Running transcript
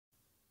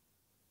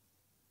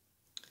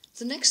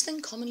The next thing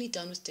commonly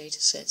done with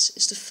datasets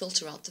is to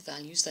filter out the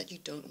values that you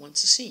don't want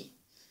to see.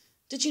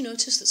 Did you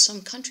notice that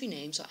some country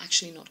names are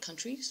actually not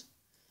countries?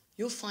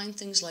 You'll find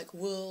things like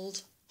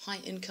world, high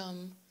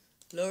income,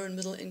 lower and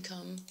middle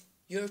income,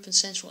 Europe and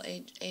Central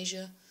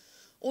Asia.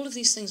 All of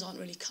these things aren't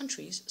really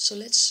countries, so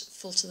let's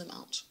filter them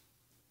out.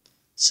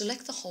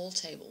 Select the whole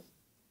table.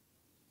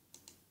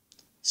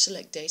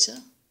 Select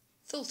Data,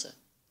 Filter.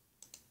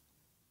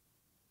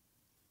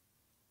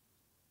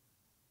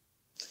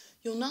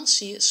 You'll now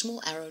see a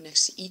small arrow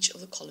next to each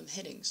of the column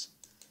headings.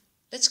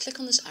 Let's click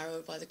on this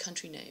arrow by the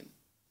country name.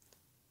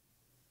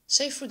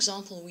 Say, for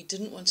example, we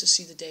didn't want to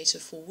see the data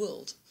for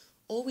world.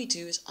 All we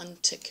do is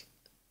untick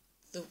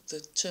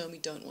the term we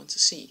don't want to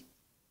see.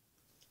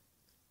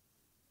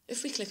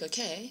 If we click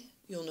OK,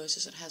 you'll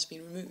notice it has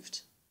been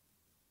removed.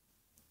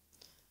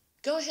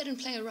 Go ahead and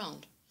play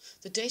around.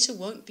 The data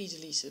won't be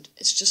deleted,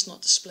 it's just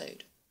not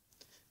displayed.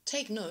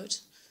 Take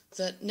note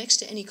that next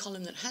to any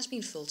column that has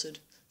been filtered,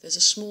 there's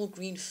a small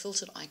green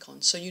filtered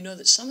icon, so you know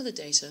that some of the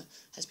data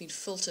has been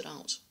filtered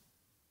out.